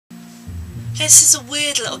This is a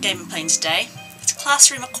weird little game I'm playing today. It's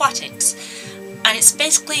Classroom Aquatics, and it's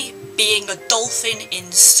basically being a dolphin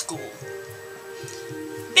in school.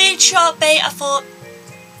 Being Sharkbait, I thought,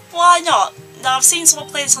 why not? Now I've seen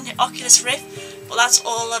someone play this on the Oculus Rift, but that's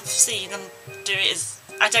all I've seen them do it is.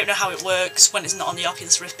 I don't know how it works when it's not on the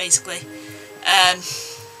Oculus Rift, basically.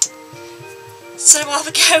 So we'll have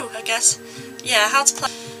a go, I guess. Yeah, how to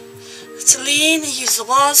play. To lean, use the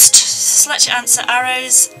WASD, select your answer,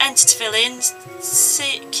 arrows, enter to fill in,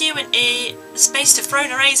 Q and E, space to throw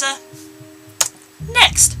an eraser.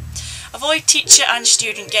 Next, avoid teacher and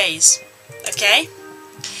student gaze. Okay.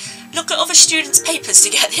 Look at other students' papers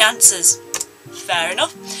to get the answers. Fair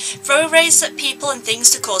enough. Throw erasers at people and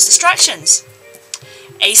things to cause distractions.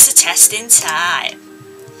 Ace the test in time.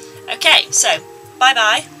 Okay, so,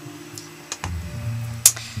 bye-bye.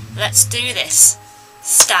 Let's do this.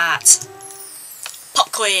 Start. Pop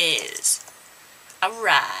quiz.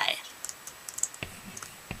 Alright.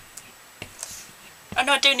 Oh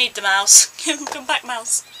no, I do need the mouse. Come back,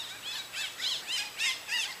 mouse.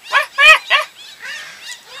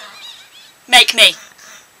 Make me.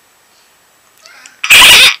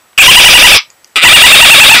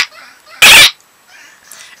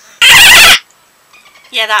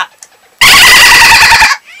 Yeah, that.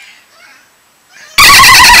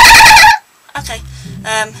 Okay.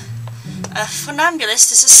 A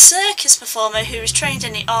funambulist is a circus performer who is trained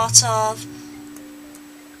in the art of...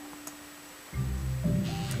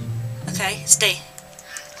 Okay, it's D.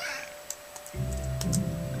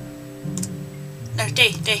 No,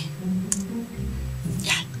 D.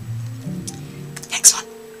 Yeah. Next one.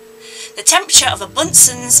 The temperature of a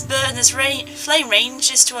Bunsen's burner's flame range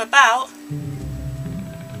is to about...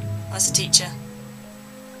 Where's the teacher?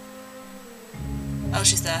 Oh,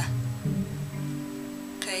 she's there.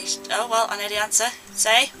 Okay, oh well, I know the answer.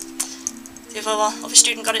 Say. The other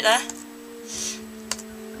student got it there.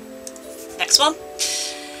 Next one.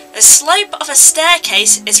 The slope of a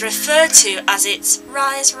staircase is referred to as its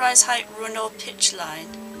rise, height, run or pitch line.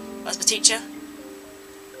 Where's my teacher?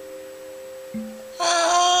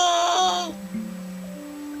 Oh!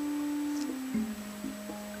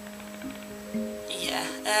 Yeah,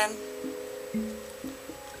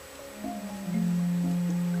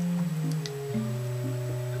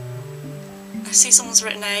 I see someone's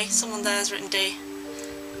written A, someone there's written D.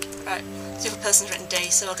 Right, the other person's written D,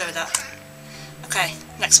 so I'll go with that. Okay,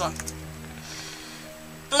 next one.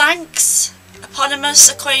 Blanks. Eponymous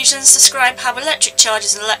equations describe how electric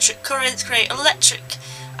charges and electric currents create electric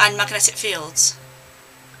and magnetic fields.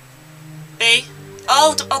 B.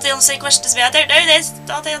 Oh, are they on the same question as me? I don't know this.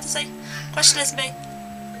 Are they on the same question as me?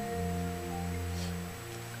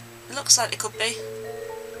 It looks like they could be.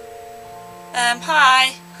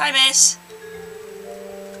 Hi. Hi, miss.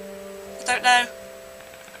 I don't know.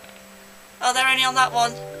 Oh, they're only on that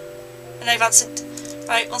one. And they've answered.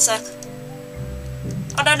 Right, one sec.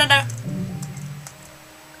 Oh, no.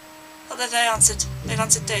 Oh, they answered. They've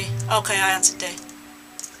answered D. Okay, I answered D.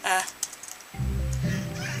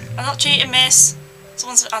 I'm not cheating, miss.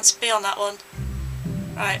 Someone's answered B on that one.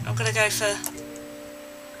 Right, I'm gonna go for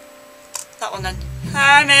that one then.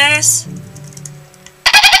 Hi, miss.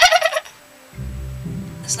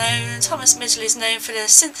 It's known, Thomas Midgley is known for the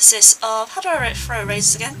synthesis of... How do I write throw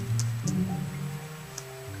erasers again?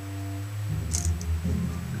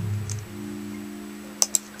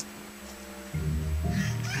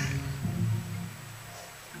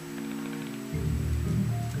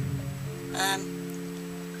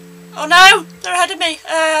 Oh no! They're ahead of me!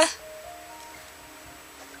 I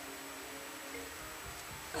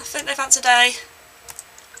think they've answered A.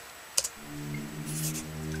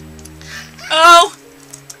 Oh!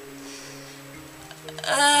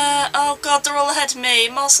 Oh god, they're all ahead of me.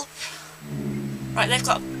 Marcel. Right, they've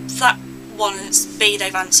got that one and it's B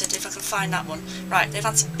they've answered, if I can find that one. Right, they've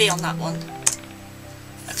answered B on that one.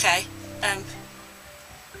 Okay,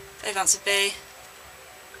 they've answered B.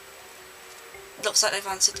 Looks like they've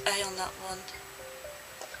answered A on that one.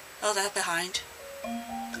 Oh, they're behind.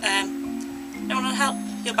 Anyone want to help?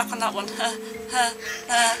 You're back on that one.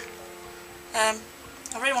 I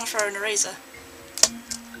really want to throw an eraser.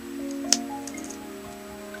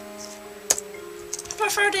 How do I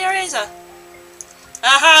throw the eraser?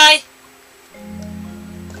 Hi!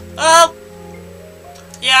 Oh!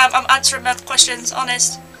 Yeah, I'm answering my questions,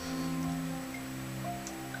 honest.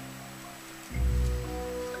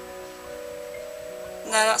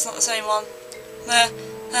 No, that's not the same one.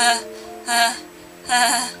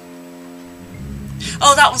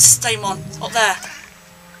 Oh, that one's the same one. Up there.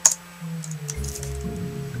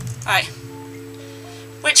 Right.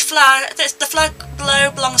 Which flag? The flag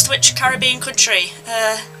below belongs to which Caribbean country?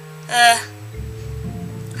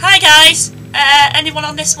 Hi guys! Anyone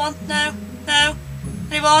on this one? No? No?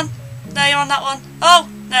 Anyone? No, you're on that one. Oh!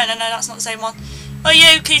 No, that's not the same one. Oh,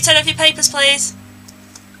 you! Can you turn off your papers, please?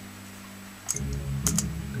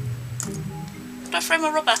 Did I throw my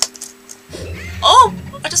rubber? Oh!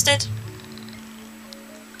 I just did.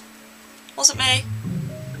 Wasn't me.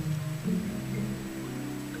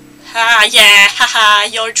 Ha! Yeah!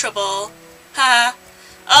 Haha! You're in trouble. Ha!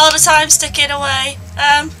 All the time sticking away.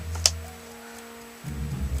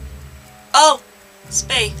 Oh! It's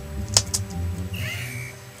B.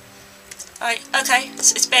 Right, okay,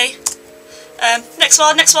 it's B. Next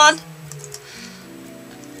one.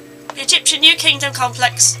 The Egyptian New Kingdom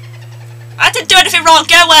complex. I didn't do anything wrong,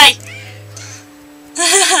 go away!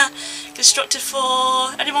 Constructed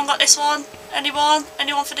for... Anyone got this one? Anyone?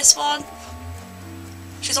 Anyone for this one?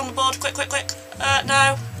 She's on the board, quick.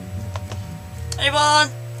 No. Anyone?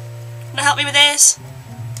 Wanna help me with this?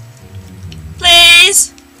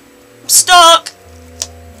 Please? I'm stuck!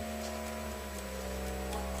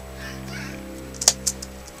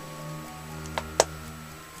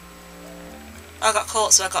 I got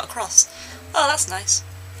caught, so I got across. Oh, that's nice.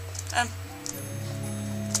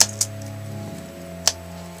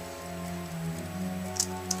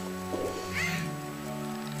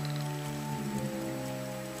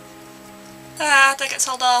 That gets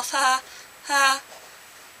held off.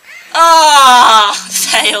 Ah,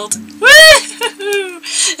 failed. Woo!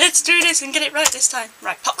 Let's do this and get it right this time.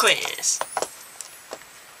 Right, pop quiz.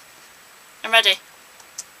 I'm ready.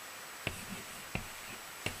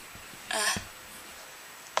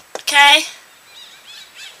 Okay.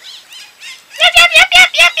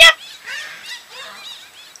 Yep.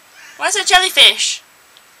 Where's a jellyfish?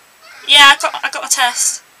 Yeah, I got my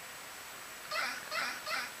test.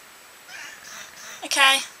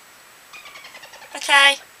 Okay.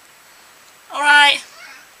 Alright.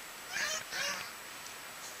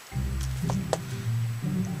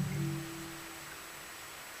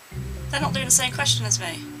 They're not doing the same question as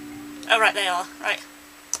me. Oh, right, they are. Right.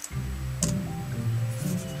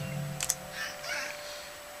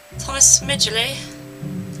 Thomas Midgley.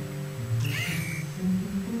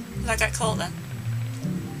 Did I get caught then?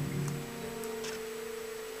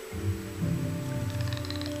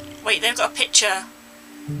 Wait, they've got a picture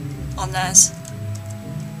on theirs.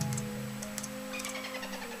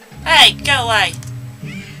 Hey, go away.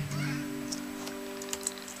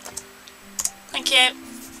 Thank you.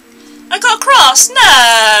 I got across?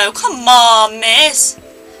 No! Come on, miss.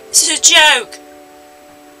 This is a joke.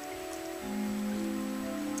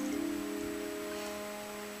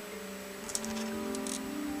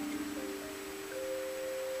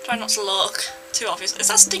 Try not to look too obvious. Is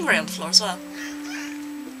that stingray on the floor as well?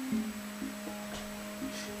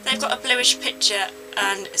 They've got a bluish picture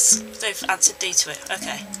and they've answered D to it.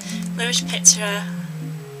 Okay. Bluish picture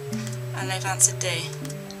and they've answered D.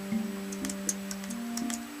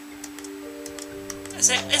 Is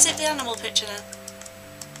it the animal picture then?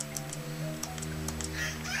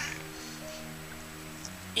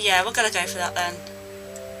 Yeah, we're gonna go for that then.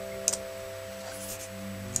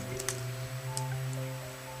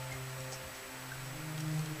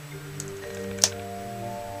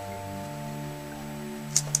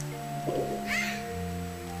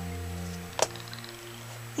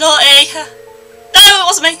 Naughty! No, it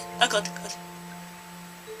wasn't me! Oh, good.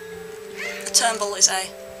 The Turnbull is A.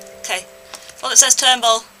 Okay. Well, it says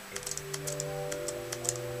Turnbull.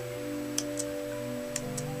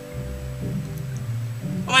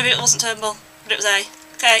 Or maybe it wasn't Turnbull, but it was A.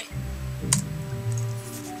 Okay.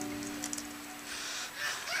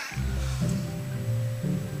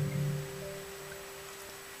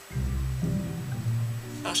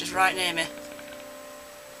 Oh, she's right near me.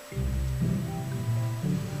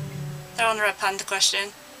 They're on the red panda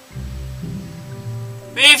question.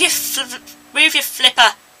 Move your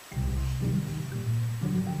flipper.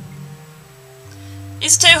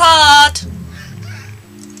 It's too hard.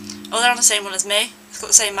 Oh, they're on the same one as me. It's got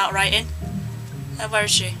the same amount of writing. Where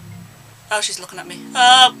is she? Oh, she's looking at me.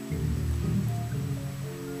 Oh.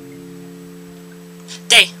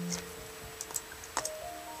 D.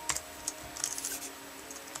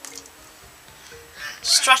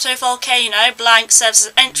 Stratovolcano blank serves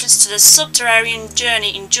as entrance to the subterranean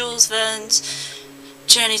journey in Jules Verne's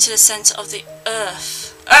Journey to the Centre of the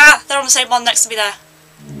Earth. Ah! They're on the same one next to me there.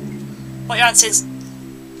 What are your answers?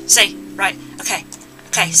 C. Right. Okay.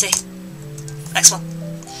 Okay, C. Next one.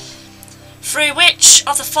 Through which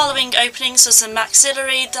of the following openings does the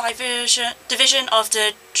maxillary division of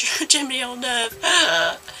the trigeminal nerve...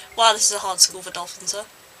 Wow, this is a hard school for dolphins, huh?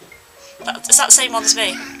 Is that the same one as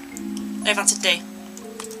me? They've answered D.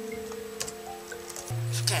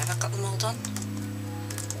 Okay, have I got them all done?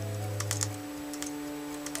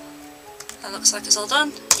 That looks like it's all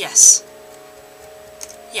done. Yes.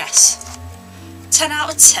 Yes. 10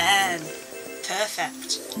 out of 10.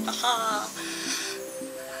 Perfect. Aha.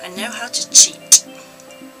 I know how to cheat.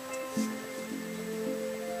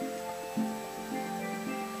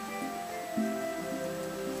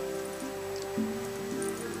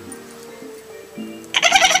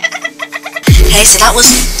 Okay, so that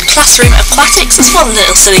was Classroom Aquatics. It's one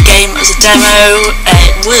little silly game as a demo.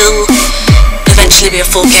 It will eventually be a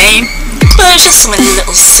full game, but it's just some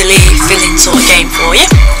little silly filling sort of game for you.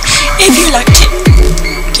 If you liked it,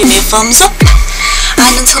 give me a thumbs up,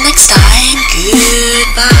 and until next time,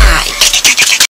 goodbye.